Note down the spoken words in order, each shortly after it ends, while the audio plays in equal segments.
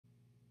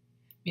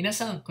皆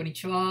さん、こんに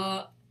ち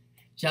は。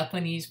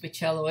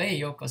JAPANESewithCelloへ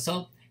ようこ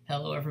そ.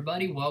 Hello,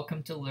 everybody.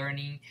 Welcome to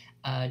learning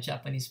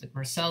Japanese with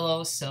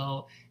Marcelo.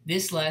 So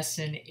this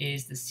lesson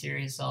is the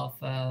series of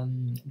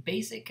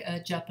basic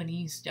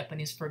Japanese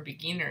for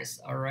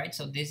beginners. All right.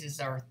 So this is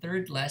our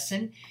third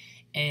lesson,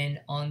 and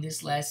on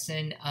this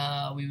lesson,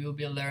 we will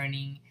be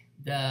learning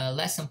the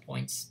lesson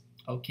points.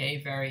 Okay,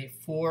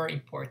 four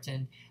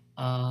important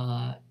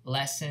grammar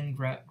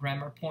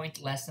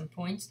lesson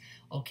points.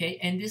 Okay,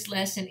 and this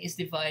lesson is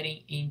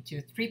dividing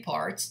into three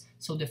parts.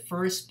 So the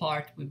first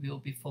part we will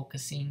be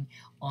focusing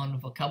on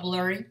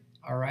vocabulary,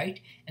 all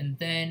right, and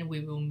then we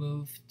will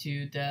move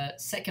to the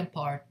second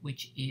part,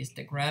 which is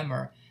the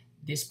grammar,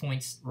 these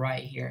points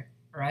right here,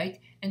 right,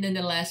 and then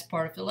the last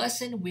part of the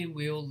lesson we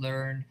will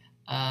learn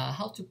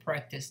how to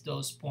practice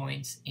those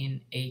points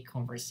in a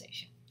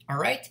conversation. All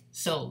right,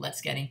 so let's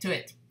get into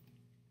it.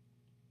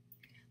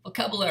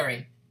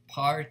 Vocabulary,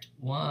 part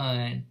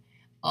 1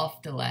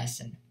 of the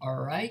lesson. All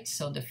right,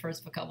 so the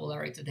first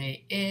vocabulary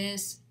today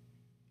is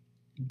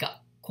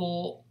学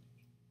校、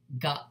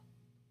学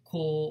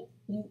校、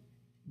学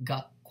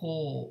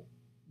校、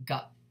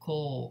学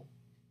校、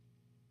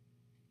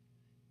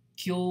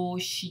教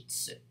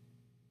室、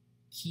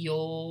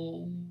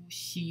教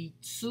室、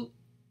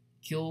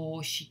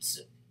教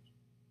室、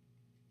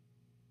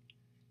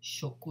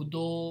食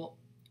堂、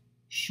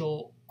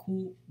食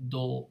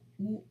堂、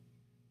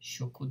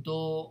食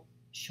堂、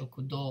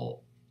食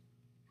堂、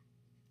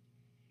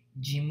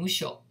事務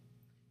所、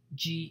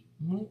事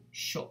務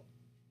所、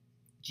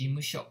事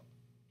務所、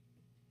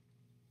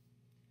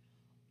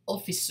オ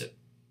フィス、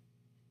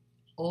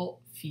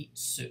オフィ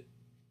ス、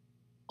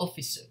オフ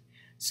ィス。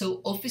So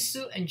オフィ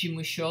ス and 事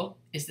務所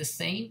is the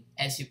same.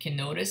 As you can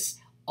notice,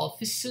 オ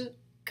フィス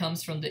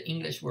comes from the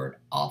English word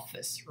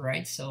office,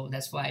 right? So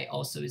that's why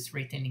also it's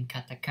written in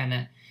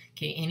katakana.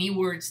 Okay, any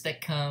words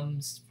that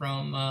comes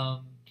from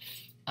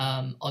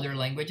other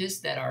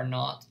languages that are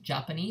not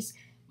Japanese,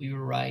 we will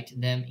write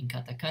them in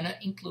katakana,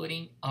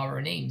 including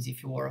our names.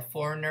 If you are a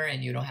foreigner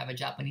and you don't have a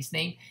Japanese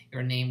name,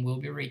 your name will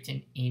be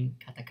written in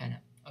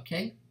katakana.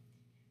 Okay?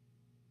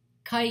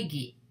 会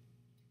議、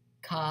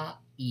会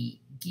議、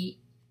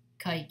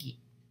会議、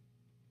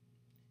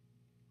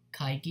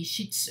会議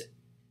室、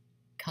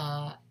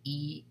会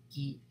議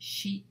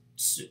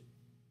室、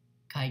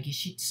会議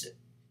室.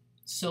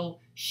 So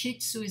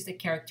shitsu is the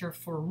character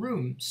for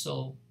room.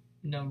 So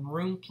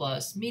room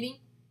plus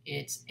meeting,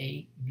 it's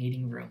a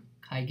meeting room.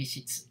 会議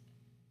室。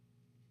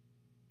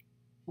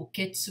受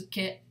付、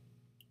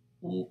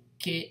受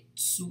付、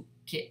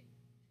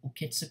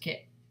受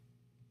付。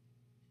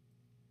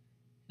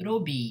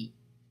ロビ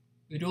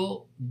ー、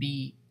ロ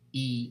ビ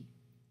ー、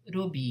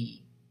ロ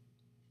ビ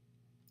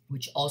ー,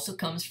 which also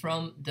comes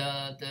from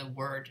the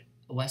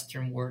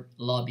Western word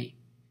lobby,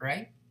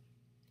 right?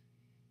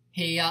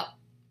 部屋、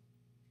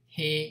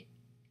部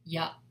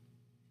屋、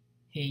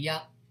部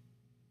屋。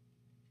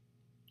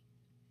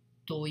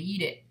トイ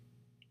レ、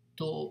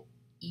ト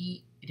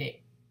イ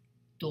レ、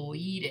ト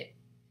イレ.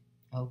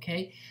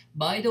 Okay.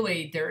 By the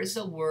way, there is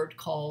a word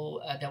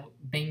called the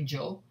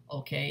benjo.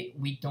 Okay,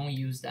 we don't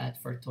use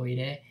that for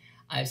toire.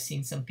 I've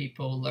seen some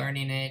people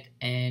learning it,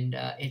 and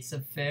it's a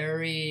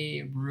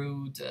very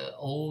rude,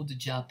 old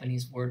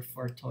Japanese word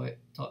for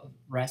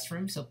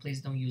restroom. So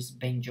please don't use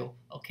benjo.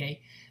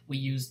 Okay, we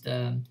use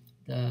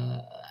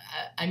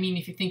I mean,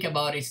 if you think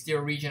about it, it's the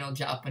original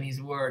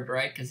Japanese word,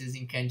 right? Because it's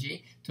in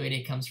kanji.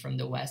 Toire comes from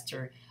the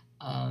Western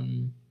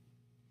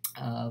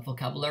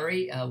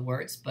vocabulary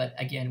words, but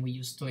again, we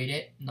use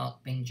toire,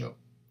 not benjo.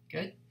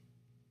 Good.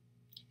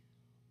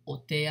 お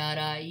手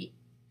洗い、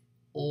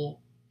お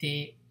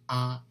手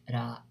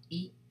洗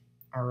い.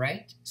 All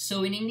right.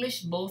 So in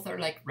English, both are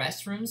like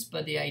restrooms,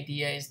 but the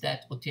idea is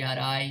that お手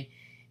洗い,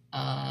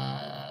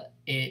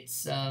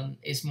 it's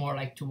more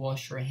like to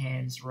wash your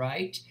hands,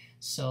 right?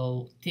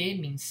 So 手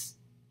means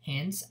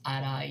hands,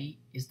 arai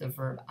is the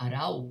verb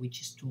arau,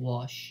 which is to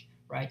wash,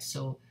 right?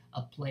 So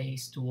a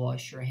place to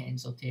wash your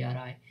hands, お手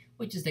洗い,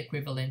 which is the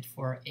equivalent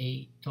for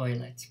a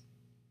toilet.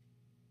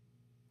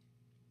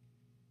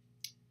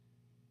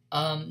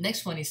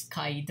 Next one is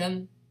階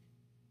段、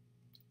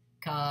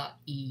階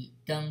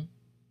段、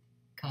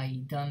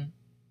階段。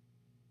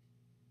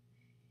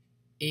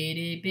エ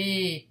レベ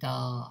ー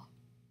タ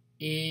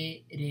ー、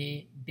エ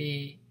レ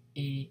ベ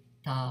ー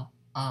タ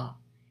ー、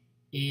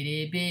エ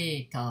レ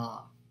ベー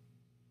タ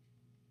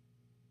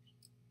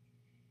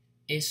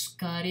ー。エス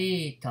カレ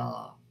ー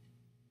タ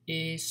ー、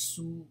エ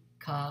ス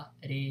カ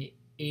レ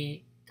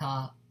ー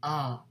タ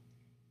ー、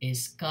エ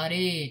スカ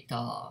レータ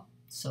ー.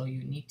 So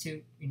you need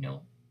to,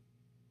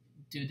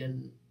 do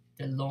the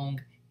long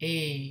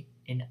A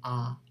and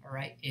A,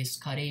 alright?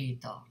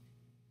 Escalator.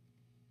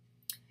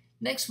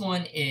 Next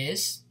one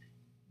is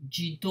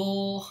自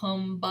動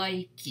販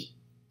売機、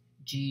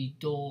自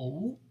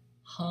動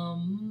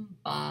販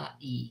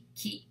売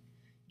機、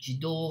自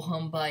動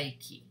販売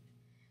機.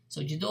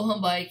 So 自動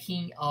販売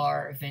機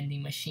are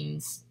vending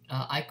machines.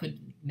 I could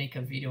make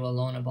a video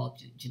alone about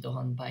自動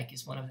販売機.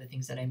 It's one of the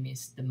things that I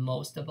miss the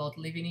most about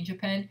living in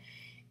Japan.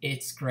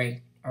 It's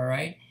great,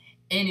 alright?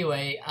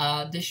 Anyway,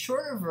 the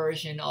shorter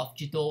version of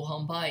Jidou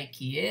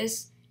Hanbaiki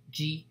is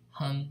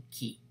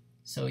Jihanki.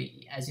 So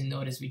as you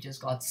notice, we just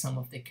got some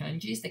of the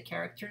kanjis, the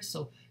characters.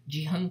 So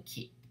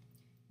Jihanki,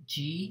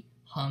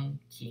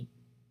 Jihanki.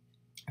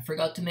 I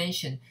forgot to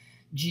mention,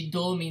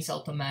 Jidou means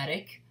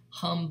automatic,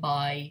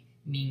 Hanbai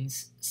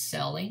means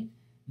selling,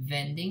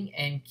 vending,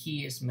 and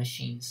ki is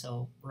machine.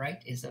 So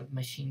right is a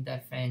machine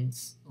that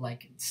vends,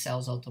 like it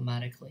sells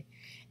automatically.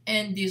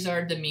 And these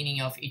are the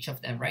meaning of each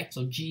of them, right?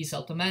 So Ji is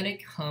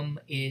automatic, Hum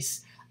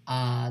is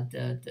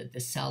the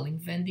selling,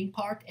 vending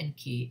part, and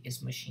Ki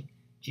is machine,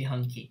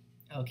 Jihanki,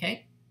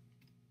 okay?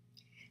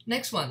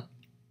 Next one,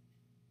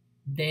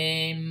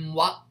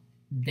 Denwa,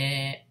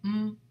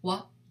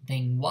 Denwa,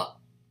 Denwa.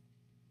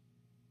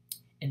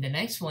 And the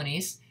next one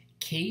is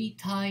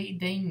Keitai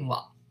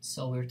Denwa.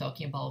 So we're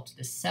talking about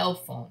the cell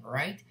phone,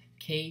 right?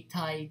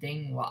 Keitai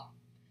Denwa.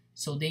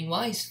 So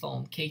Denwa is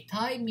phone,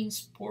 Keitai means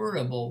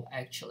portable,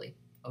 actually.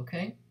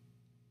 Okay,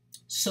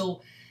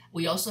 so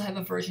we also have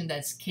a version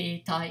that's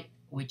keitai,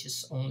 which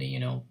is only, you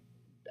know,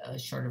 a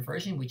shorter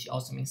version, which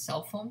also means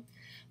cell phone.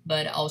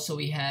 But also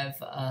we have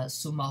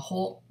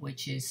sumaho,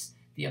 which is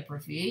the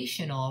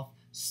abbreviation of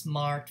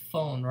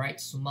smartphone, right?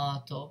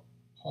 Sumato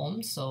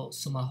home, so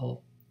sumaho.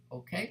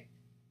 Okay,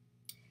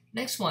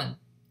 next one,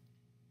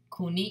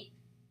 kuni,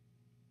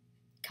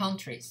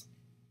 countries,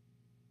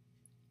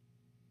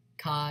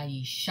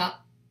 kaisha,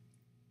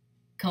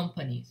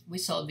 companies. We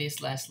saw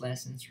these last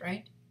lessons,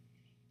 right?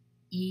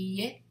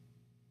 Ie,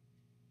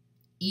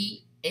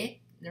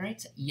 right?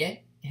 So,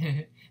 ie,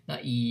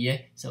 not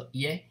ie. So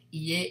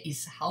ie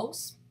is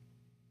house.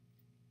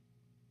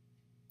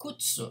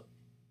 Kutsu,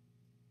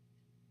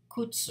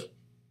 kutsu.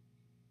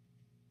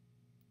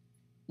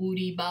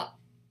 Uriba,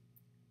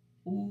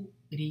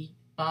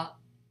 uriba,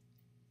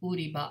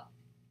 uriba.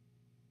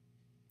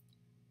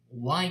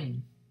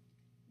 Wine,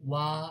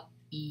 wine.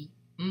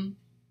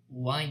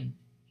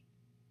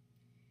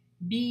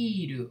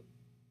 Biru,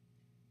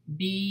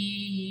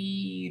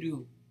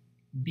 biru,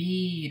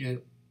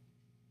 biru,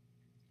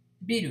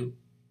 biru,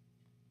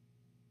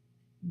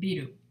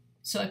 biru.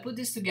 So I put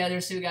this together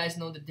so you guys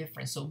know the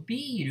difference. So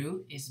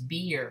biru is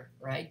beer,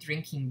 right?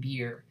 Drinking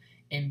beer.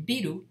 And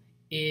biru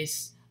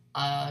is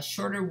a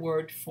shorter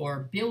word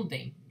for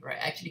building, right?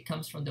 Actually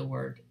comes from the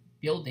word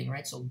building,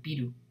 right? So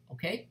biru,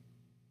 okay?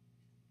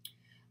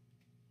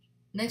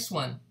 Next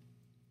one,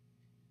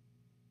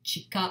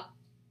 chika,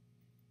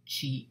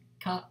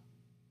 chika,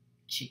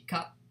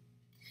 chika.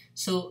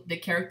 So the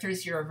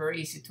characters here are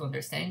very easy to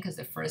understand because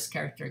the first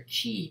character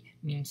chi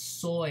means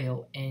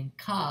soil and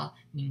ka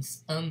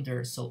means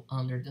under. So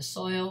under the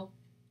soil,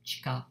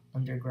 chika,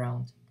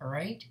 underground. All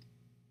right.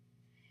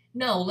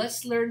 Now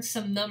let's learn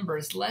some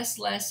numbers. Last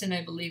lesson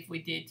I believe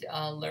we did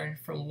learn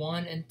from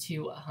 1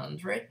 until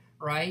 100,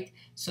 right?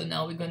 So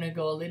now we're gonna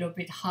go a little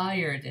bit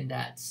higher than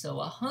that. So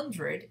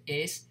 100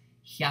 is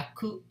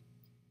hyaku,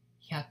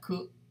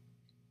 hyaku,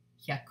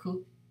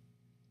 hyaku.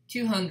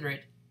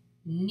 200,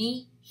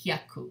 ni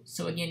hyaku.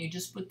 So again, you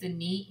just put the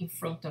ni in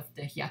front of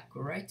the hyaku,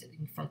 right?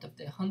 In front of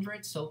the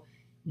 100. So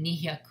ni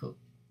hyaku,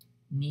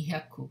 ni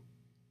hyaku,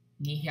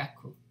 ni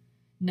hyaku.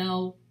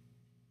 Now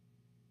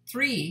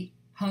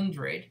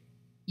 300,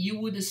 you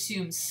would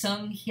assume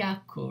san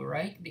hyaku,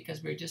 right?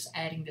 Because we're just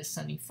adding the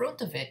san in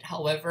front of it.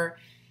 However,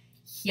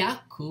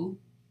 hyaku,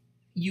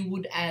 you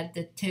would add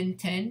the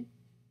 10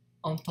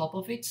 on top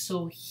of it.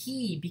 So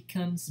he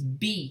becomes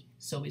bi.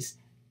 So it's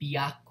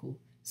byaku.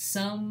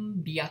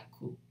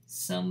 Sambyaku,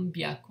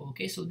 sambyaku.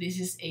 Okay, so this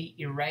is a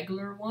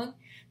irregular one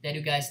that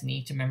you guys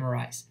need to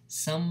memorize.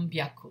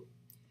 Sambyaku.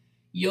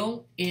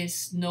 Yon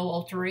is no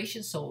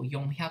alteration, so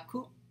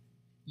yonhyaku,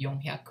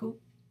 yonhyaku.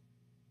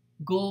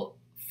 Go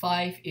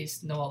 5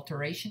 is no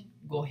alteration,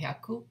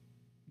 gohyaku,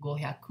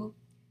 gohyaku.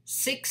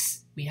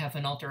 6 we have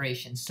an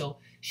alteration, so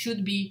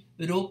should be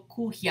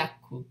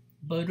rokuhyaku.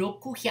 But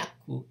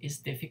rokuhyaku is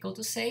difficult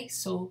to say,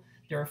 so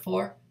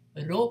therefore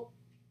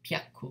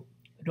ropyaku,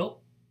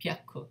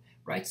 ropyaku,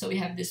 right? So we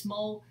have this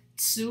small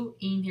tsu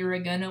in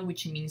hiragana,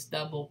 which means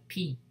double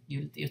P.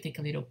 You take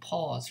a little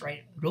pause,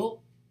 right?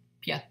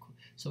 Ropyaku.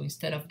 So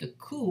instead of the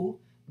ku,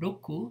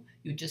 roku,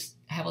 you just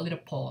have a little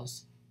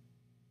pause.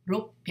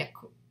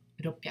 Ropyaku,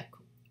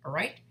 ropyaku, all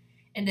right?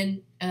 And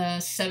then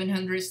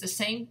 700 is the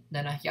same,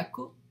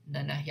 nanahyaku,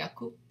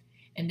 nanahyaku.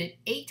 And then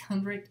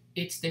 800,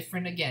 it's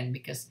different again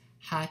because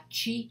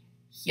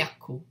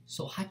hachihyaku.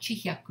 So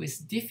hachihyaku is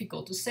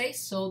difficult to say,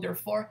 so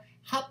therefore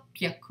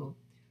hapyaku,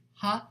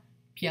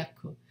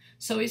 hapyaku.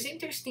 So it's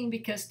interesting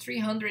because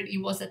 300, it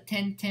was a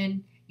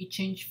 10-10, it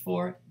changed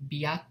for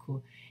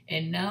byaku.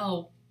 And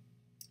now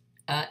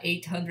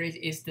 800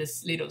 is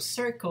this little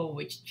circle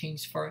which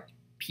changed for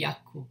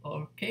pyaku,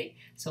 okay?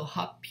 So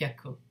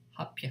hapyaku,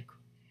 hapyaku.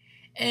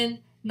 And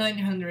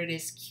 900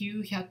 is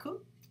kyuhyaku,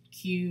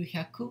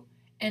 kyuhyaku.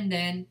 And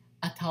then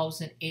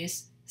 1,000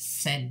 is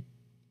sen,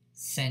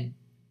 sen,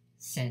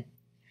 sen.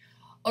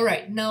 All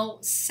right, now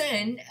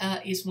sen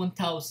is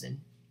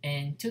 1,000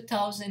 and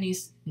 2,000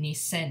 is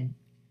nisen,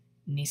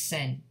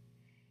 nisen.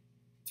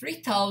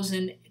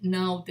 3,000,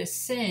 now the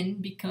sen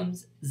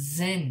becomes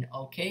zen,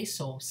 okay?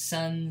 So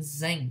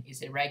sanzen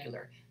is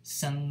irregular.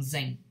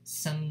 Sanzen,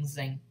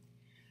 sanzen.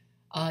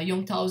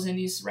 4,000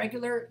 is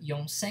regular.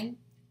 Yonsen,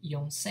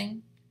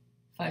 yonsen.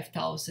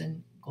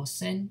 5,000,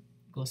 gosen,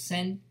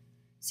 gosen.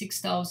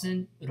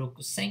 6,000,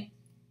 rokusen,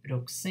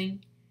 rokusen.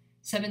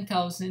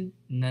 7,000,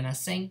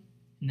 nanasen,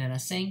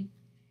 nanasen.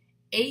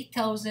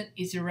 8,000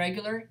 is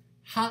irregular.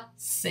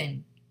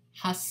 Hasen,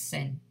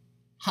 hasen,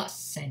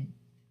 hasen.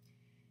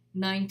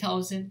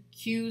 9,000,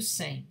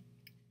 kyusen,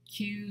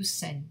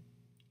 kyusen.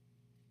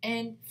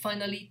 And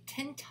finally,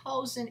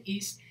 10,000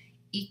 is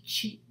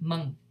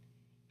ichiman,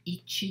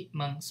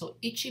 ichiman. So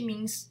ichi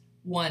means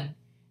 1,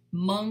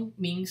 man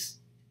means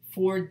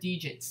 4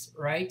 digits,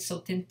 right?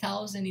 So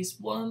 10,000 is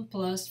 1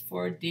 plus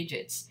 4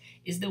 digits.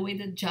 Is the way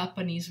that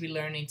Japanese we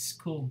learn in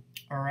school,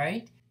 all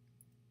right?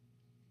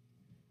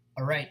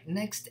 All right,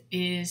 next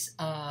is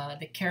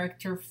the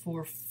character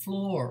for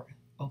floor,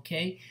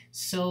 okay?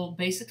 So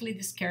basically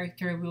this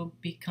character will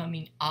be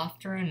coming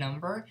after a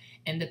number,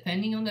 and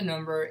depending on the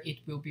number, it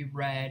will be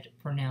read,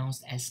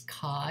 pronounced as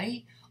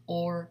kai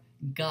or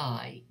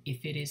gai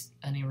if it is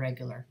an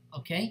irregular,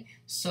 okay?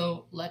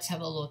 So let's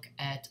have a look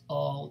at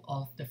all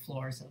of the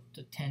floors of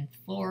the 10th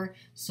floor.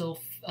 So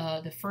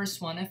the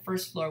first one,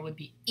 first floor would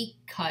be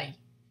ikkai,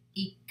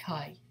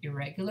 ikkai,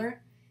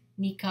 irregular,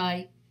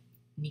 nikai,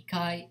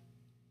 nikai,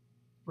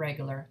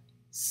 regular,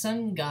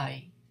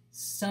 sangai,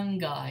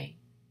 sangai,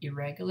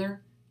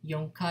 irregular,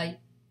 yonkai,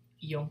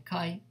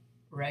 yonkai,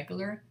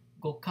 regular,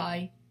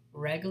 gokai,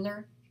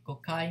 regular,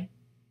 gokai,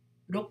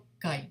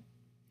 rokkai,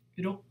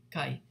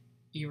 rokkai,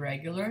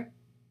 irregular,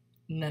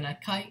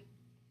 nanakai,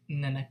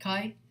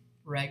 nanakai,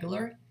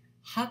 regular,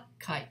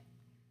 hakkai,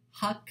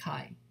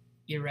 hakkai,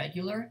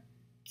 irregular,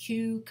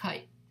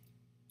 kyukai,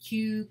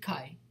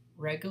 kyukai,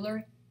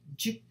 regular,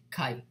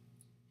 jukkai,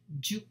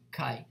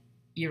 jukkai,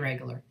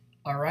 irregular.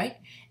 All right,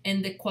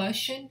 and the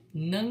question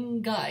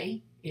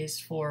nangai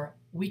is for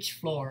which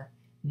floor?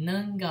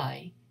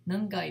 Nangai,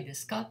 nangai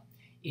desu ka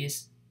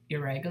is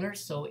irregular,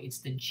 so it's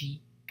the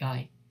G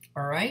gai.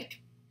 All right.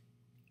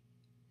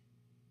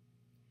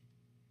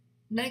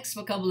 Next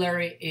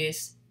vocabulary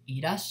is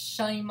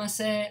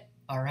irashaimase.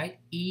 All right,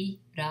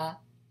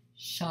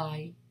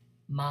 irashaimase,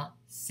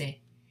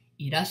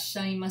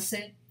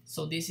 irashaimase.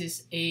 So this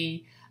is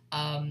a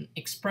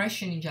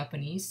expression in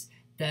Japanese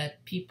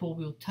that people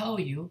will tell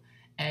you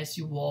as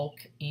you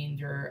walk in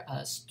their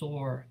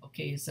store,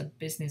 okay? It's a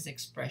business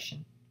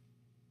expression.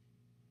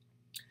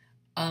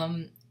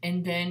 And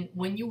then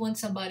when you want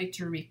somebody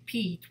to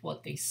repeat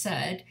what they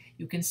said,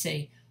 you can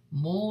say,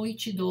 もう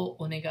一度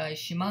お願い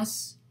しま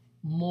す。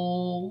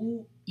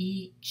もう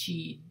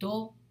一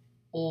度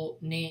お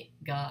願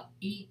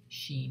い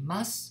し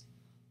ます。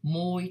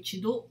もう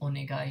一度お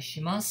願い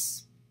しま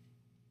す。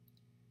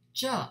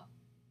じゃあ、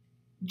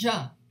じゃ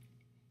あ.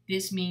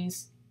 This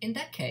means, in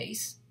that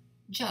case,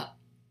 じゃあ.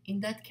 In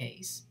that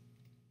case.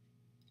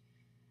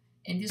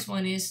 And this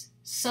one is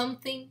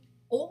something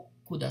o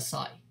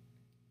kudasai.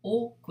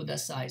 O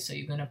kudasai. So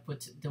you're gonna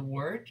put the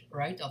word,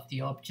 right, of the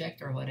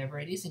object or whatever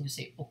it is, and you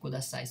say o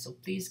kudasai. So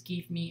please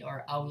give me,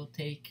 or I will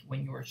take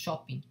when you are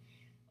shopping.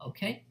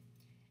 Okay?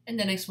 And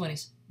the next one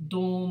is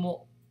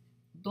domo.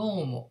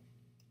 Domo,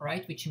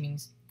 right, which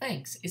means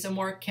thanks. It's a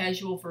more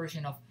casual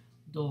version of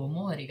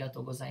domo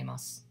arigatou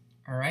gozaimasu.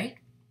 Alright?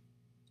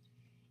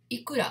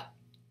 Ikura.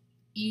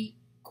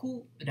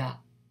 Ikura.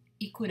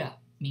 Ikura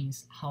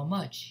means how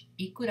much.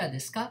 Ikura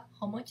desu ka?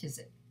 How much is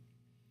it?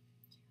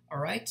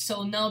 Alright,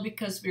 so now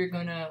because we're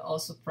gonna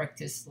also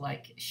practice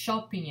like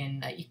shopping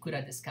and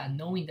ikura desu ka,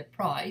 knowing the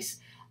price,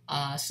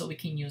 so we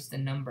can use the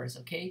numbers,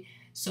 okay?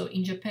 So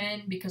in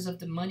Japan, because of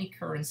the money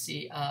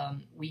currency,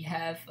 we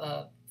have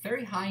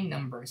very high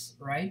numbers,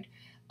 right?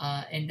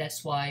 And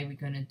that's why we're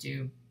gonna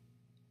do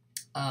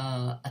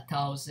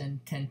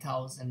 1,000,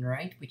 10,000,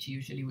 right? Which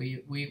usually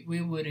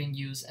we wouldn't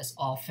use as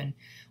often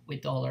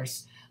with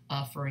dollars.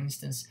 For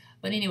instance.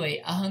 But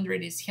anyway,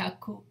 100 is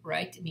 100,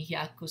 right?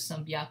 200,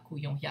 300, 400,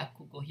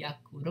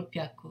 500, 600,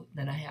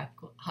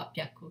 700,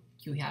 800,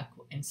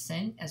 900, and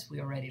sen, as we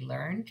already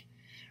learned,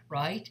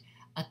 right?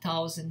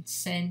 1,000,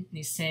 sen,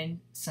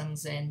 2,000,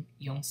 3,000,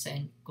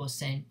 4,000, 5,000,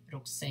 6,000,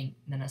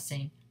 7,000,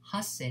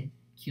 8,000,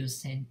 9,000,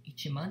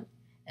 1,000,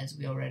 as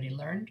we already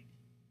learned.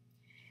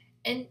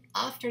 And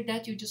after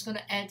that, you're just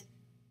gonna add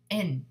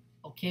n,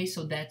 okay?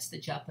 So that's the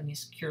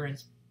Japanese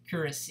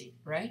currency,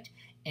 right?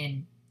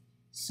 N.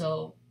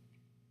 So,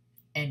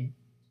 n.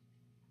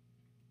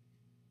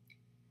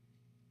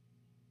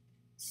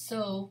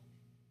 So,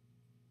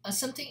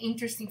 something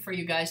interesting for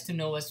you guys to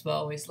know as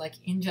well is like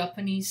in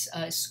Japanese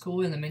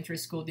school, elementary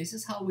school, this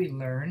is how we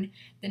learn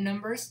the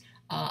numbers.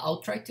 I'll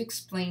try to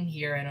explain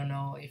here. I don't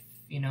know if,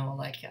 you know,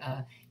 like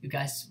you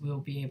guys will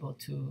be able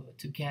to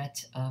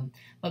get.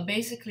 But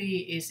basically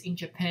is in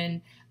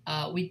Japan,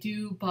 we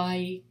do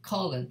by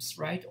columns,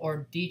 right?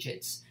 Or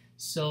digits.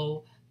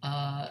 So,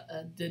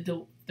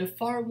 the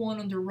far one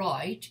on the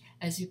right,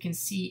 as you can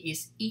see,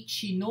 is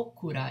ichi no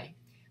kurai.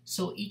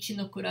 So ichi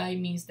no kurai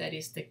means that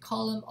is the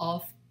column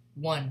of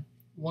 1,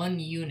 one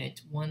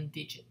unit, one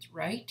digit,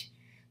 right?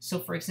 So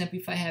for example,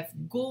 if I have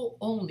go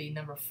only,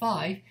 number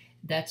 5,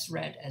 that's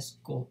read as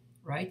go,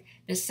 right?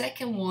 The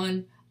second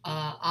one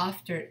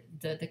after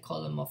the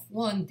column of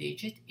one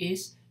digit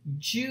is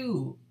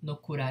ju no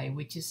kurai,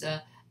 which is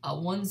a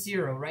 10,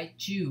 right?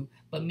 Ju,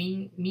 but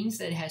means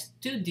that it has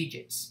 2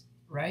 digits,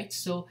 right?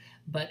 So,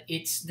 but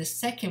it's the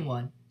second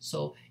one.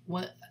 So,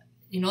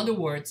 in other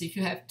words, if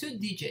you have 2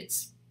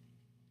 digits,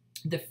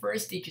 the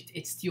first digit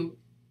it's still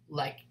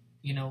like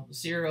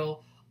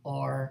 0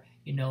 or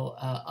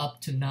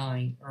up to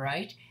 9,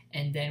 right?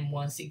 And then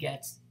once it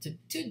gets to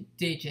 2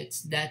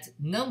 digits, that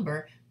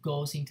number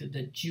goes into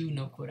the ju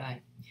no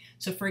kurai.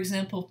 So for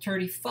example,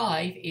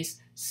 35 is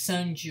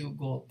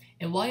sanjugo.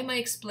 And why am I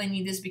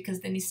explaining this? Because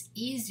then it's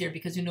easier,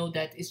 because you know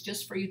that it's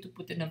just for you to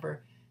put the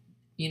number,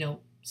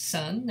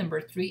 san,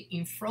 number 3,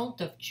 in front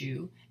of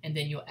ju, and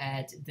then you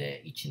add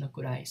the ichi no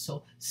kurai.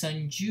 So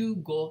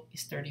sanjugo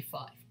is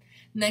 35.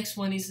 Next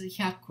one is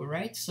hyaku,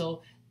 right?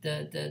 So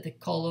the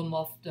column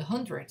of the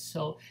 100.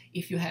 So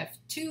if you have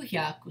 2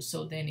 hyaku,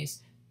 so then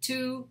it's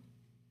 2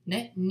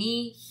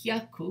 ni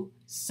hyaku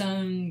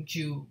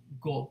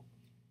sanjugo.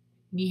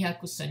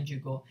 Nihyaku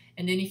sanjugo.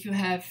 And then if you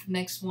have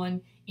next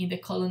one in the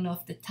column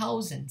of the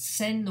 1000,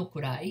 sen no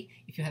kurai,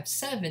 if you have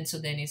 7, so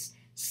then it's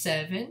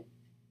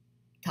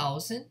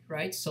 7,000,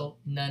 right? So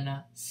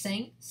nana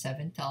sen,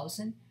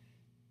 7,000.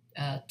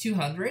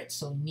 200,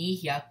 so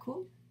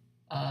nihyaku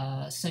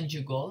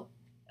sanjugo,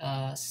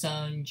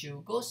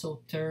 sanjugo,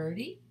 so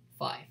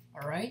 35,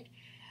 all right?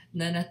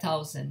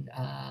 7,000,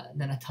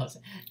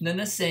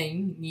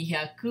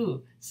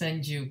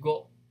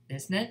 7,235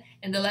 isn't it?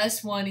 And the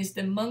last one is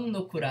the man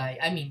no kurai.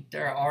 I mean,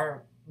 there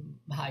are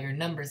higher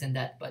numbers than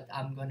that, but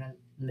I'm gonna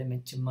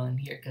limit to man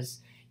here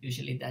because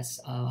usually that's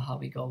how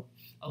we go.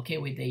 Okay,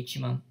 with the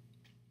ichiman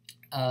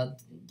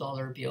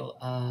dollar bill,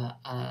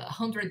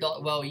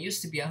 $100. Well, it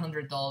used to be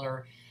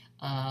 $100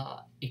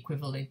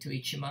 equivalent to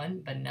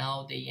ichiman, but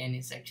now the yen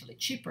is actually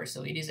cheaper,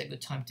 so it is a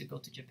good time to go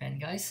to Japan,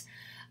 guys.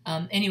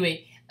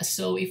 Anyway,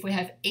 so if we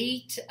have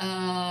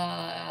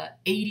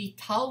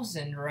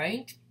 80,000,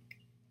 right?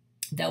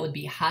 That would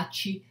be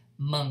hachi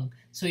man.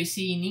 So you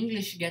see, in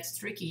English it gets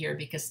tricky here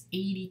because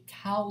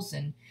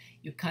 80,000,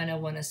 you kind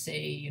of want to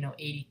say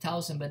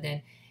 80,000, but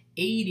then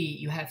 80,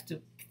 you have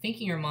to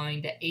think in your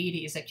mind that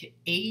 80 is actually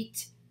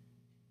 8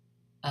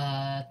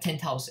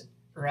 10,000,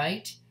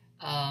 right?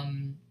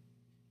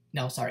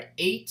 No, sorry,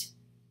 8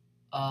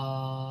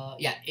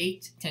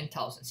 8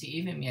 10,000. See,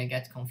 even me, I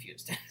get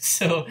confused.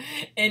 So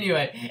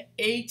anyway,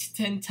 8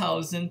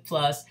 10,000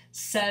 plus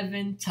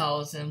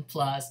 7,000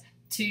 plus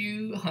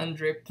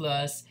 200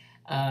 plus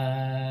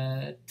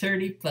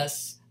 30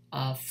 plus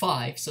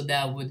 5, so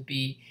that would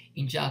be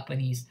in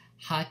Japanese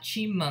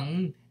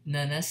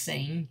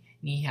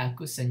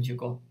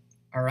 87,235.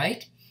 All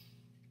right.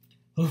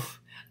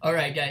 All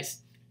right,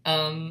 guys.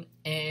 And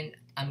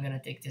I'm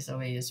gonna take this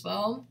away as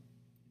well.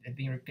 I've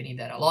been repeating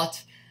that a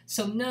lot.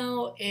 So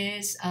now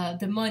is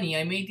the money.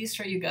 I made this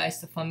for you guys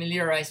to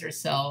familiarize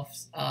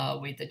yourselves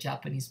with the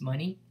Japanese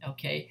money.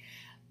 Okay.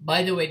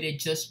 By the way, they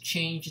just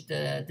changed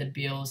the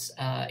bills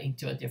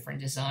into a different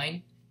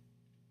design.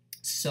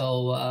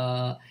 So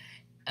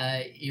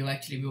you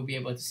actually will be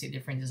able to see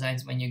different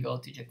designs when you go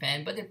to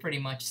Japan, but they're pretty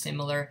much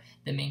similar.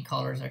 The main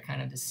colors are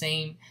kind of the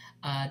same.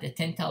 The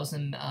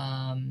 10,000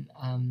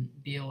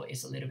 bill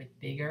is a little bit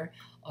bigger,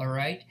 all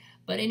right?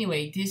 But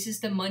anyway, this is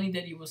the money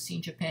that you will see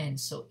in Japan.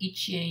 So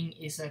each yen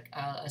is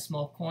a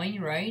small coin,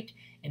 right?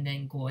 And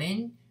then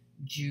goen,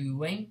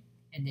 juen,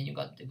 and then you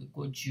got the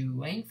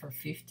gojuuen for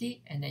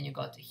 50, and then you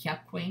got the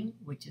hyakuen,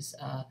 which is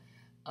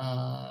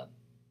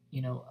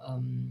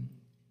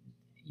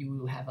you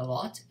will have a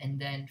lot, and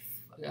then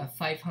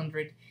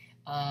 500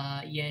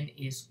 yen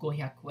is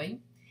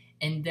gohyakuen,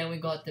 and then we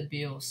got the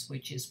bills,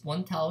 which is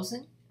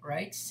 1,000,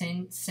 right?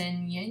 Sen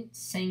yen,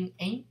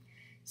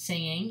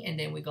 and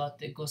then we got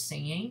the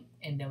gosen yen,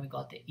 and then we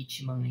got the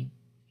ichiman yen.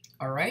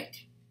 All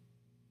right.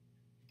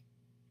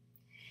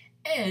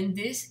 And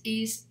this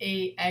is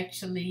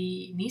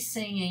actually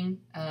Nisen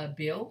yen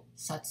bill,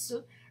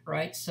 satsu,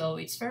 right? So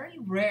it's very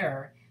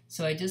rare.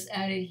 So I just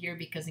added here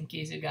because in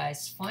case you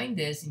guys find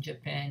this in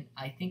Japan,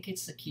 I think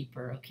it's a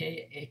keeper,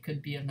 okay? It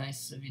could be a nice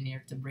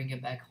souvenir to bring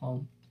it back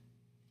home.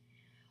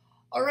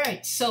 All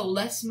right, so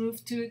let's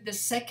move to the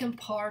second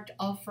part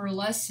of our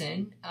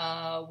lesson,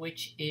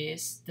 which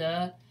is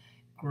the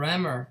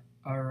grammar,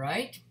 all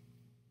right?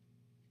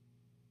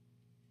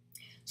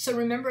 So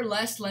remember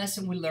last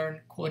lesson we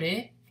learned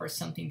kore for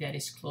something that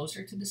is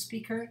closer to the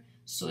speaker,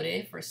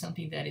 sore for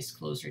something that is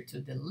closer to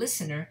the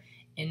listener,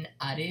 and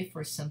are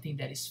for something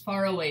that is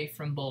far away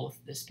from both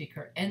the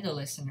speaker and the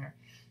listener.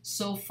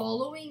 So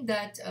following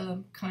that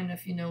kind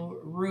of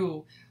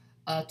rule,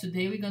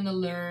 today we're gonna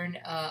learn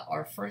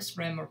our first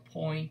grammar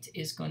point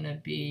is gonna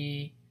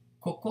be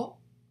koko,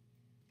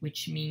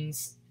 which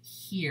means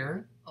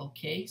here.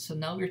 Okay, so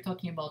now we're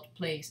talking about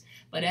place,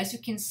 but as you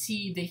can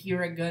see, the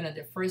hiragana,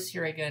 the first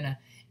hiragana,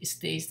 it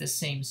stays the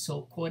same.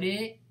 So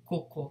kore,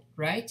 koko,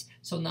 right?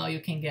 So now you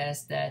can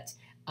guess that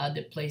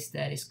the place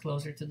that is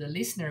closer to the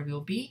listener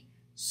will be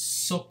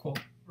soko,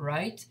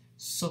 right?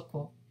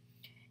 Soko.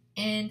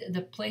 And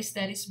the place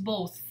that is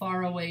both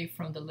far away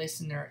from the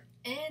listener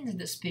and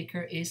the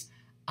speaker is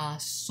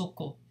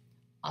asoko,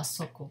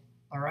 asoko.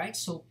 All right,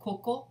 so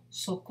koko,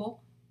 soko,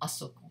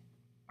 asoko.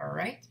 All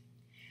right.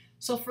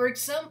 So for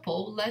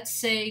example, let's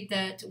say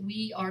that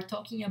we are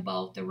talking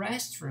about the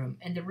restroom,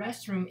 and the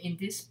restroom in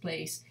this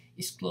place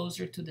is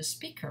closer to the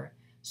speaker.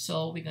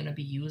 So we're going to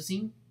be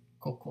using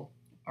koko.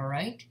 All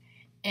right.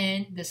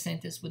 And the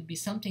sentence would be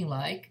something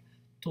like,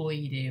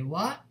 toire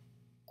wa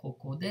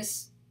koko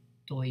desu.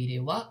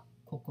 Toire wa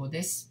koko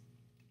desu.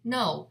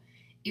 Now,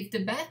 if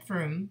the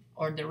bathroom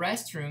or the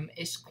restroom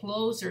is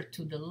closer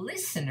to the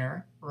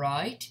listener,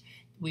 right,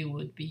 we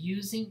would be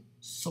using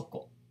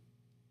soko.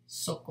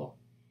 Soko.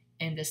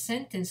 And the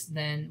sentence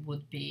then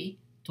would be,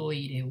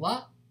 toire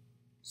wa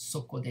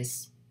soko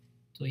desu.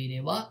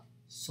 Toire wa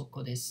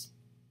soko desu.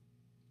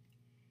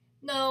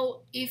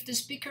 Now, if the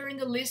speaker and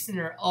the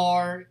listener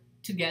are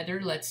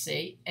together, let's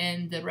say,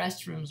 and the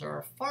restrooms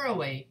are far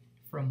away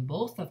from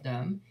both of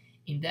them,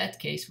 in that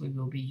case, we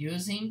will be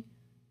using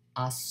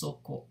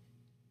asoko,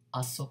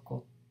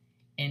 asoko.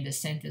 And the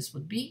sentence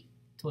would be,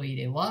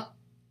 toire wa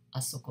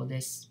asoko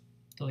desu.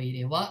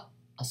 Toire wa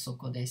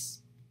asoko desu.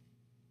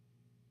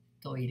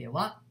 Toire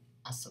wa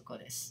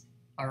asoko desu.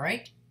 All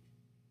right?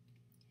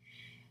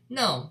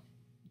 Now,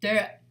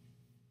 there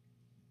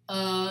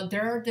are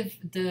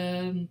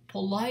the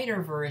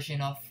politer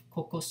version of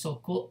koko,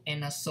 soko,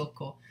 and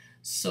asoko.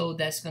 So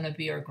that's going to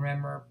be our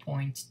grammar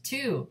point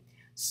 2.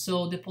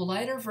 So the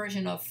politer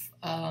version of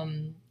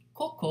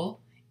koko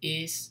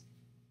is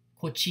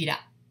kochira,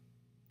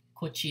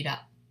 kochira.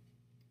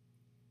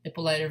 The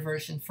politer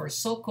version for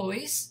soko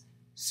is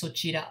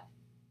sochira,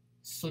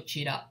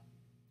 sochira.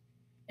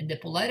 And the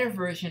politer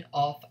version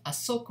of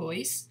asoko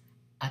is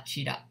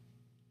achira,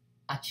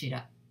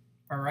 achira.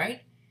 All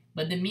right?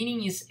 But the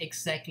meaning is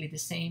exactly the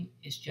same,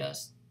 it's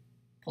just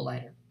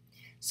politer.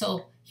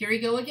 So here we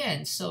go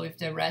again. So if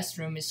the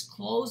restroom is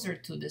closer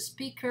to the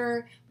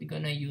speaker, we're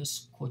going to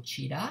use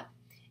kochira.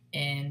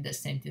 And the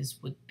sentence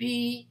would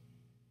be,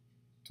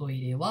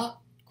 toire wa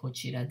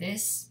kochira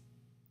desu.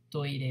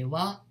 Toire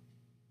wa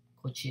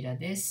kochira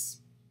desu.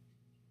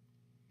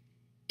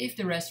 If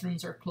the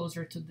restrooms are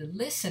closer to the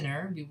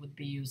listener, we would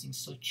be using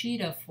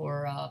sochira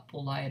for a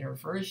politer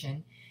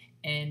version.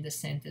 And the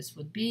sentence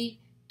would be,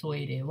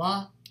 toire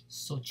wa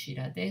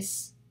sochira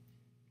desu.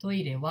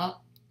 Toire wa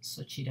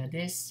sochira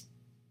desu.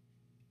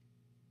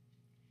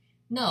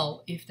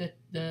 Now, if the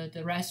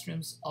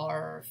restrooms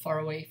are far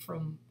away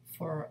from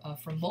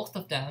both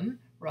of them,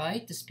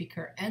 right, the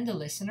speaker and the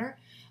listener,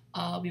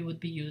 we would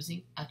be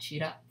using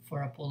achira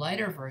for a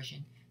politer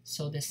version.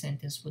 So the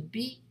sentence would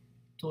be,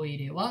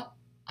 toire wa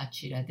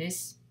achira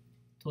desu.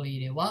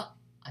 Toire wa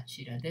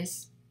achira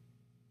desu.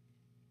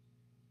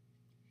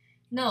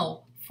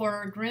 Now,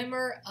 for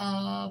grammar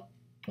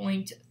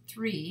point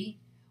 3,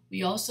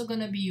 we're also going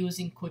to be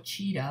using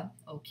kochira,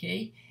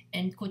 okay?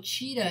 And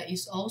kochira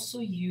is also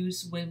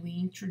used when we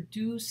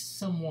introduce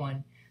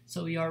someone.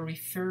 So we are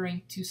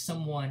referring to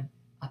someone,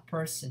 a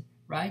person,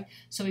 right?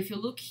 So if you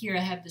look here,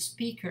 I have the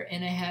speaker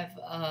and I have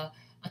a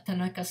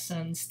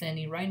Tanaka-san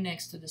standing right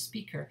next to the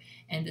speaker.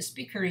 And the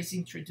speaker is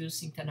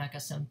introducing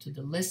Tanaka-san to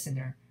the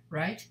listener,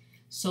 right?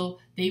 So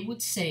they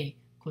would say,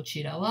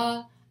 kochira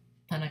wa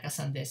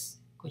Tanaka-san desu.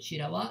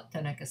 Kochira wa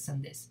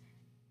Tanaka-san desu.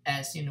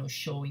 As, you know,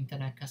 showing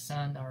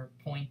Tanaka-san or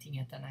pointing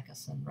at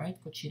Tanaka-san, right?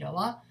 Kochira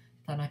wa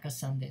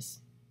Tanaka-san desu.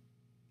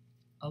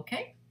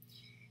 Okay?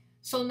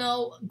 So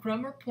now,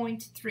 grammar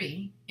point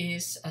 3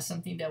 is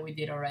something that we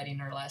did already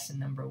in our lesson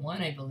number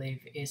 1, I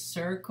believe, is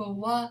circle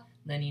wa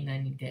nani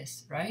nani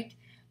desu, right?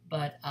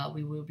 But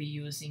we will be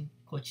using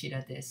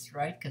kochira desu,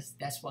 right? Because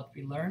that's what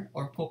we learned,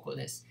 or koko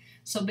desu.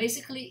 So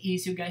basically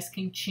is you guys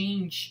can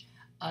change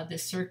the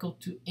circle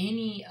to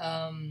any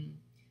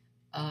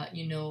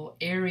you know,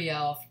 area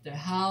of the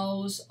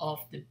house, of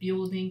the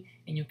building,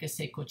 and you can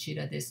say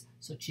kochira desu,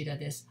 sochira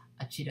desu,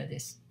 achira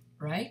desu,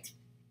 right?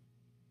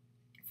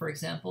 For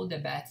example, the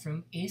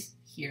bathroom is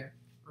here,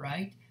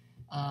 right?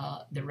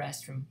 The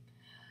restroom.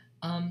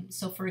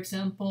 So for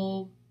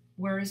example,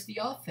 where is the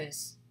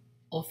office?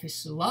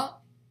 Ofisu wa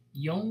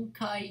 4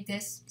階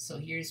です. So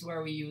here's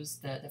where we use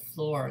the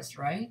floors,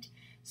 right?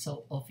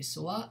 So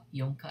ofisu wa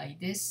 4階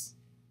です.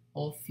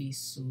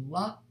 Ofisu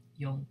wa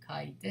 4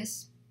階で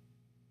す.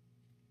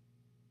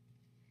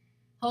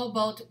 How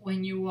about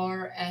when you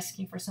are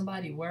asking for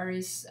somebody, where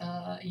is,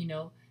 you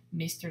know,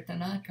 Mr.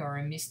 Tanaka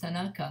or Miss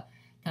Tanaka?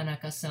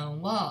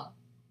 Tanaka-san wa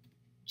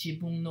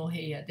jibun no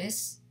heya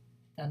desu.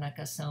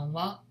 Tanaka-san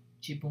wa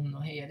jibun no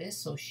heya desu.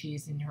 So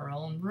she's in her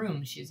own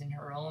room. She's in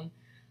her own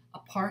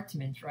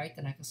apartment, right?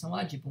 Tanaka-san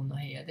wa jibun no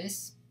heya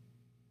desu.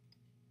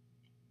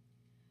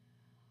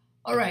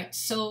 All right,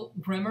 so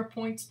grammar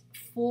point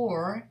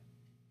 4,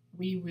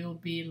 we will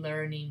be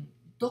learning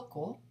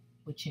doko,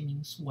 which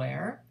means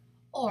where,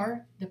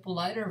 or the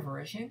politer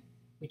version,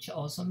 which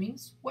also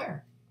means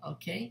where,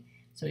 okay?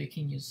 So you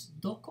can use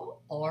doko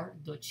or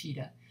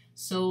dochira.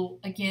 So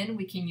again,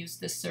 we can use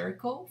the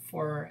circle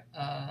for,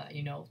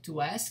 you know,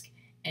 to ask,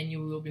 and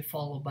you will be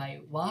followed by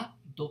wa,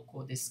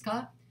 doko desu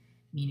ka?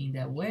 Meaning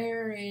that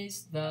where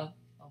is the,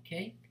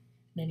 okay,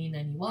 nani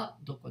nani wa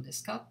doko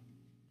desu ka?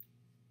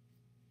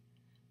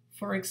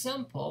 For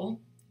example,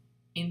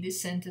 in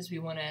this sentence we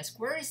want to ask,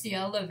 where is the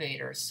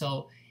elevator?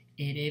 So,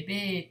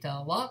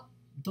 elevator wa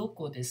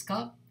doko desu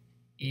ka?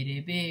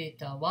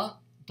 Elevator wa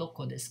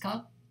doko desu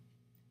ka?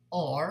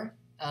 Or,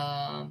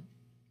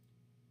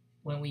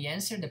 when we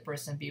answer, the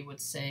person B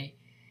would say,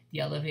 the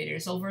elevator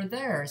is over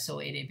there. So,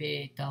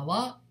 elevator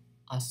wa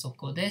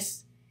asoko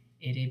desu.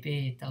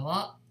 Elevator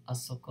wa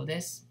asoko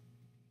desu.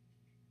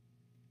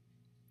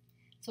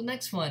 So,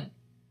 next one.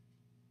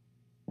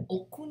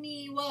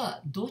 Okuni wa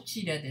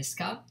dochira desu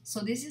ka?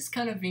 So, this is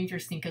kind of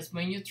interesting because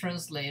when you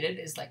translate it,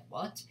 it's like,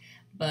 what?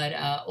 But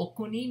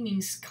okuni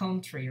means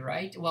country,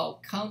 right?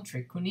 Well,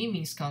 country. Kuni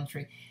means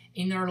country.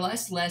 In our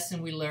last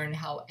lesson, we learned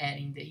how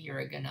adding the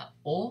hiragana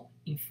o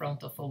in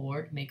front of a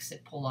word makes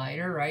it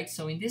politer, right?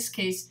 So in this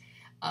case,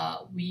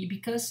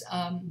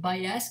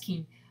 by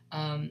asking,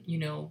 you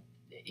know,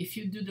 if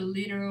you do the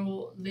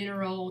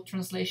literal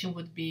translation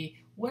would be,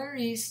 where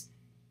is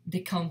the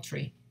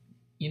country?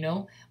 You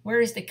know, where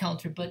is the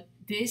country? But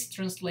this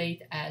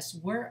translate as,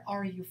 where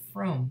are you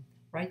from,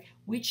 right?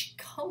 Which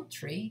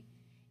country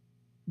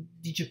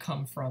did you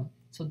come from?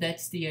 So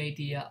that's the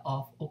idea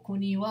of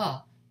okuni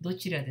wa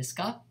dochira desu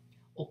ka?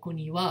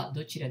 Okuni wa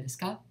dochira desu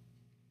ka?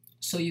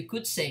 So you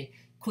could say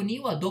kuni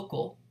wa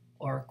doko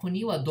or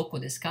kuni wa doko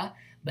desu ka?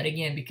 But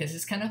again, because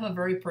it's kind of a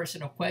very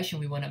personal question,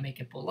 we want to make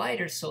it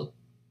politer. So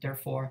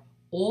therefore,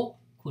 o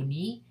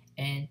kuni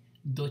and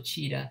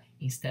dochira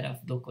instead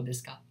of doko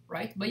desu ka,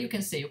 right? But you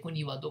can say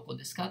okuni wa doko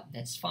desu ka?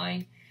 That's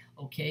fine,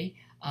 okay?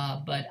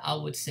 But I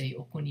would say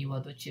okuni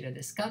wa dochira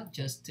desu ka?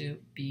 Just to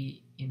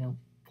be, you know,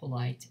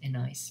 polite and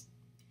nice.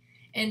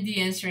 And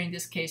the answer in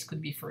this case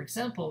could be, for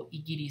example,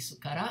 Igirisu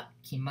kara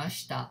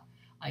kimashita.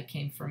 I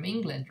came from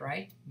England,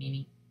 right?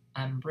 Meaning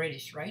I'm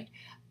British, right?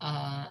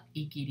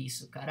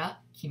 Igirisu kara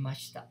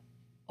kimashita.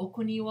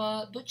 Okuni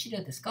wa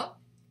dochira desu ka?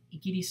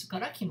 Igirisu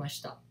kara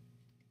kimashita.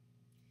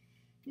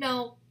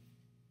 Now,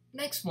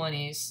 next one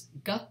is,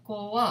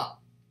 gakkou wa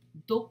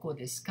doko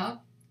desu ka?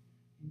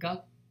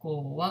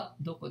 Gakkou wa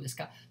doko desu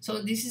ka?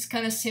 So this is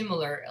kind of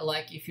similar,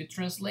 like if you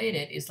translate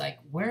it, it's like,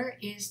 where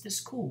is the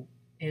school?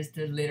 Is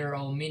the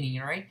literal meaning,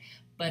 right?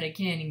 But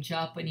again, in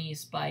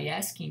Japanese, by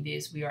asking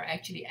this, we are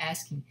actually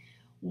asking,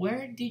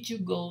 where did you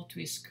go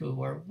to school,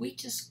 or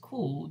which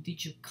school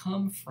did you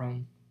come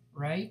from,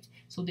 right?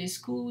 So the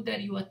school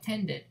that you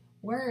attended,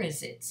 where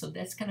is it? So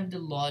that's kind of the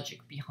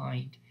logic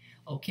behind.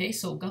 Okay,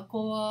 so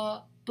gakkou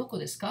wa doko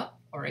desu ka?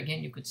 Or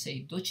again, you could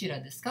say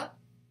dochira desu ka?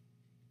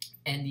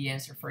 And the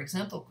answer, for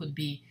example, could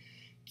be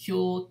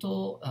Tokyo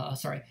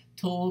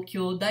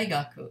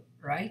Daigaku,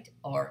 right?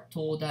 Or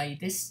Todai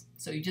desu.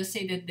 So you just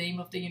say the name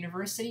of the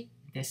university,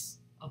 this,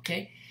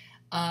 okay?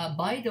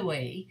 By the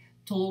way,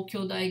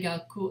 Tokyo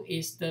Daigaku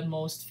is the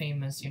most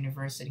famous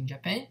university in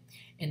Japan,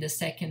 and the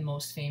second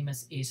most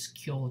famous is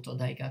Kyoto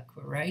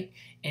Daigaku, right?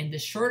 And the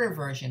shorter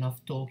version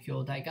of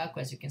Tokyo Daigaku,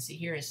 as you can see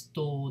here, is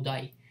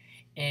Todai,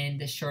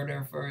 and the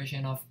shorter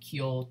version of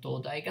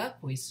Kyoto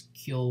Daigaku is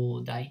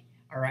Kyodai,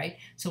 all right?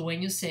 So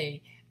when you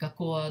say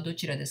gakkou wa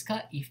dochira desu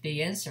ka? If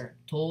they answer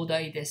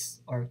Todai desu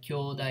or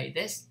Kyodai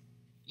desu,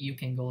 you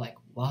can go like,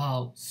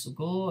 wow,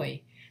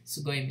 sugoi.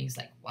 Sugoi means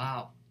like,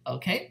 wow,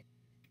 okay?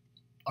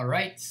 All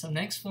right, so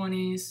next one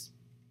is,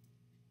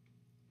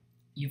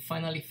 you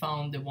finally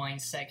found the wine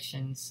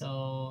section,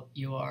 so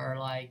you are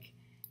like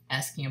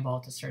asking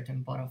about a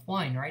certain pot of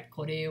wine, right?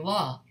 これ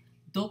は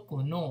ど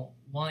この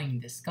ワイン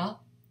です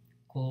か?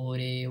 こ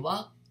れ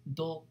は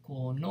ど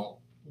この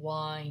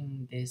ワイ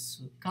ンで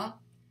すか?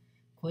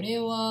 これ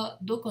は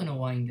どこの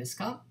ワインです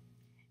か?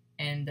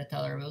 And the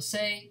teller will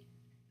say,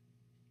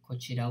 こ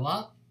ちら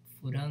は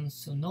フラン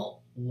スの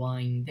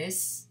ワインで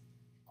す。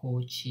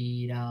こ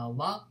ちら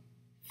は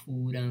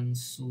フラン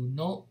ス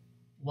の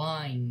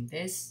ワイン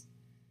です。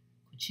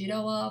こち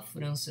らは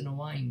フランスの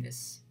ワインで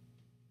す。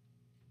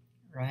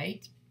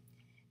Right?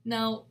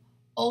 Now,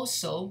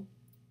 also,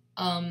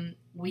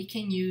 we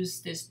can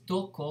use this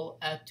doko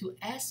to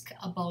ask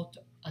about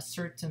a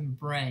certain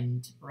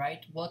brand,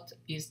 right? What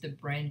is the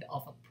brand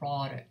of a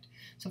product?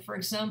 So, for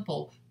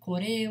example, こ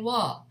れ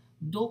は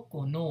ど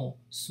この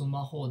ス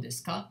マホで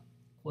すか?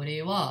 こ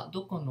れは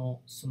どこの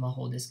スマ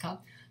ホです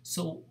か?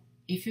 So,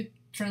 if you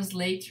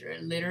translate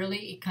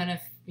literally, it kind of,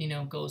 you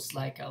know, goes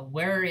like,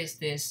 where is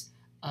this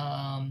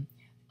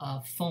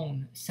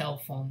phone, cell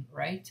phone,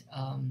 right?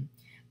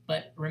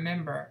 But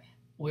remember,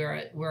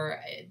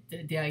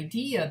 the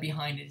idea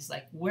behind it is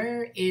like,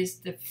 where is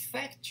the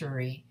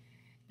factory,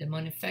 the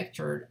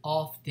manufacturer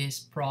of this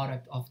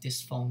product, of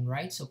this phone,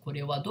 right? So, こ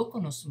れはどこ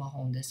のスマ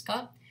ホです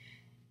か?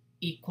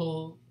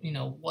 Equal, you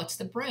know, what's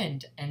the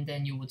brand? And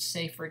then you would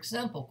say, for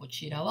example, こ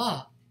ちら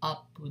は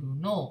Apple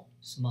の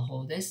スマ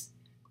ホです。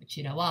こ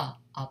ちらは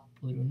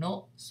Apple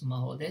のス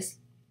マホで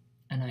す。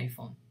An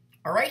iPhone.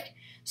 Alright,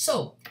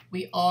 so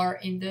we are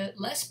in the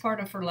last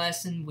part of our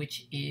lesson,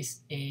 which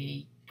is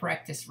a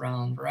practice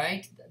round,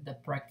 right? The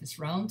practice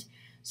round.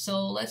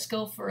 So let's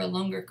go for a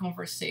longer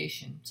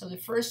conversation. So the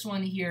first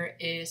one here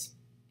is,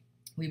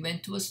 we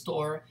went to a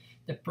store,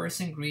 the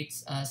person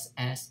greets us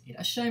as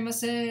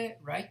irashaimase,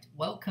 right?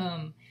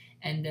 Welcome.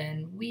 And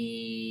then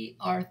we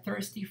are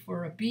thirsty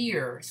for a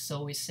beer,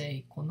 so we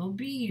say, この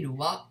ビール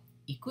は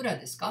いくら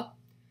ですか?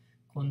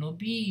 この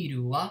ビ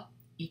ールは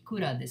いく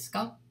らです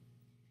か?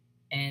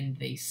 And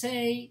they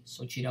say,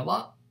 そちら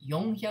は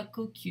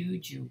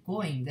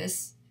495円で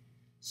す。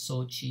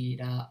そち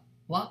ら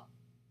は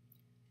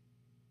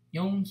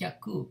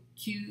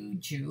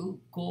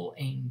495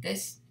円で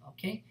す。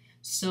Okay?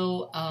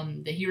 So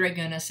the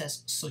hiragana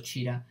says そ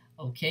ちら,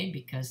 okay?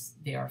 Because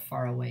they are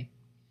far away.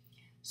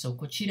 So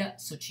こちら、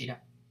そちら.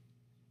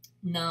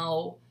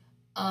 Now,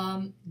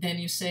 then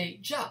you say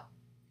じゃあ.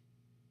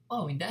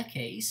 Oh, in that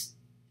case,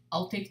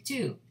 I'll take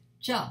 2.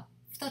 じゃあ、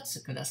2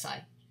つくださ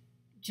い。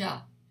じ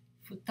ゃあ、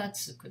2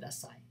つくだ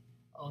さい。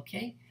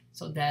Okay?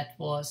 So that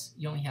was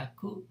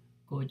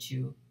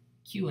 459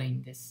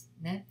円です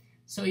ね。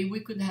So we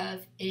could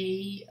have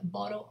a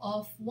bottle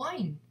of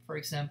wine, for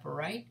example,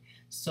 right?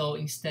 So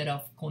instead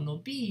of この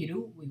ビー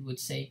ル, we would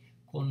say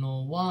こ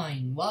のワ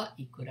インは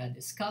いくら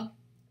ですか?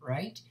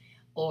 Right?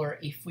 Or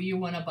if we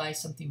want to buy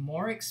something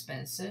more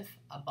expensive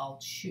about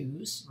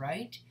shoes,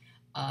 right?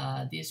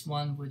 This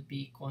one would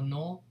be こ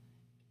の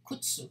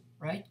靴,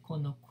 right? こ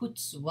の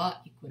靴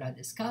はいくら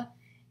ですか?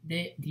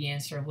 The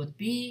answer would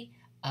be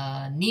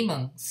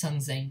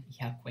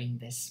 23,100円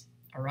です.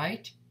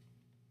 Alright?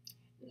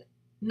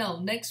 Now,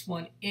 next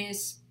one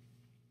is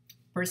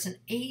person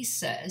A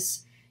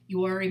says,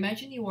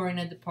 imagine you are in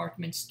a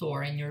department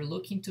store and you're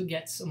looking to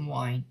get some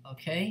wine,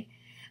 okay?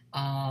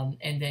 And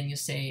then you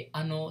say,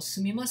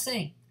 すみま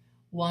せん。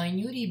ワ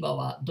イン売り場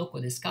はどこ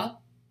です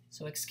か?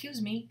 So,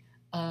 excuse me,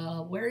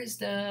 where is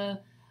the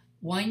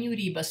ワイン売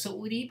り場? So,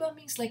 売り場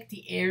means like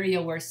the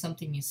area where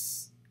something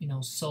is,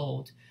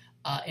 sold.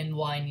 And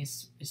wine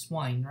is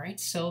wine, right?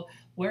 So,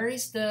 where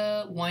is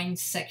the wine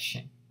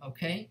section,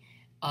 okay?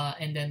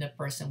 And then the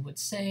person would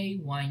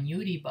say, ワイン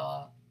売り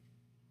場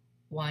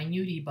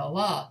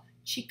は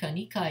地下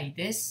2階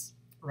です,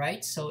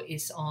 right? So,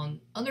 it's on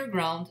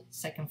underground,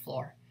 second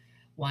floor.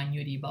 ワイン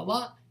売り場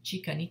は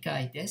地下2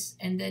階です.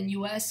 And then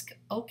you ask,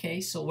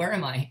 okay, so where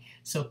am I?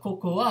 So, こ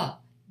こ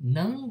は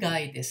何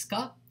階です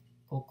か?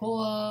 ここ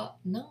は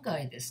何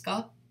階です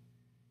か?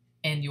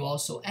 And you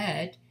also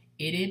add,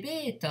 エレベ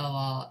ーター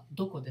は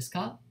どこです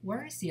か?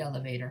 Where is the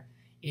elevator?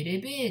 エレ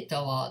ベーター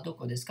はど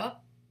こです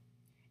か?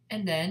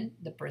 And then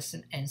the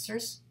person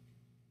answers,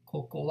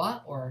 ここ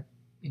は, or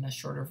in a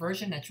shorter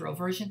version, natural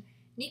version,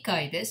 2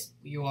階です.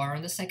 You are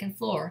on the second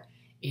floor.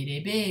 エ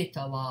レベー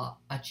ターは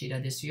あちら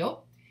です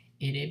よ.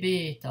 エレベ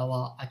ーター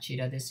はあち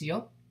らです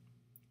よ.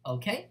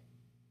 Okay?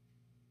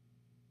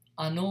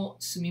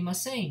 すみま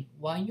せん。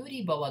ワイン売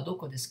り場はど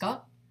こです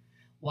か?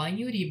 ワ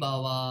イン売り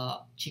場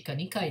は地下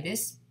2階で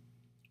す。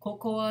こ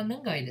こは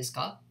何階です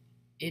か?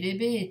 エレ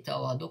ベーター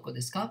はどこ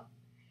ですか?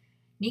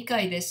 2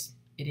階です。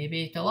エレベ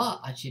ーター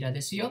はあちら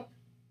ですよ.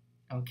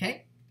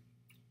 Okay?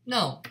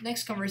 Now,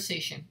 next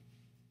conversation.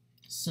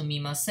 すみ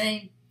ませ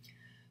ん。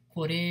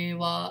これ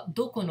は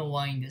どこの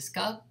ワインです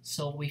か?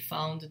 So we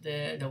found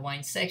the wine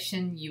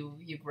section. You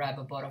grab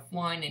a bottle of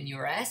wine and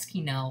you're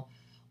asking now,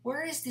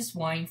 where is this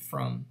wine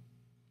from?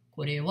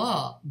 これ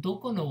はど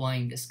このワ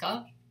インです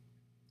か?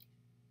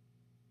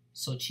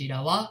 そち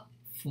らは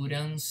フ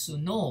ランス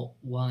の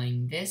ワイ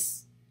ンで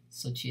す。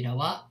そちら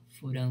は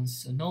フラン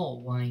ス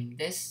のワイン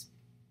です。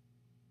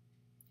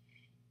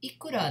い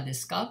くらで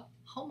すか?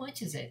 How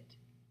much is it?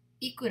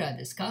 いくら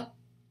ですか?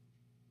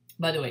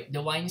 By the way, the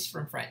wine is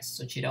from France.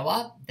 そちら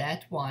は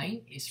that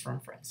wine is from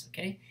France,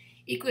 okay?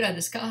 いくら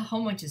ですか? How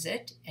much is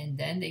it?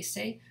 And then they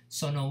say,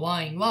 その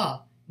ワイン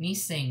は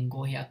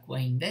2500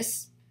円で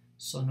す。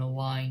その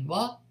ワイン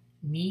は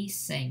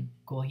2500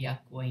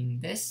円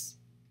です。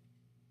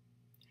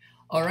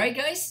Alright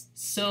guys,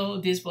 so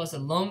this was a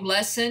long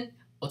lesson.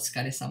 お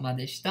疲れ様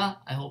でし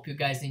た. I hope you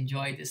guys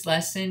enjoyed this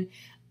lesson.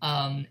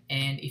 And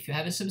if you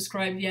haven't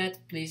subscribed yet,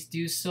 please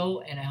do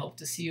so. And I hope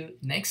to see you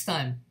next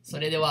time. そ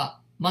れで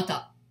はま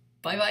た。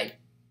バイバイ。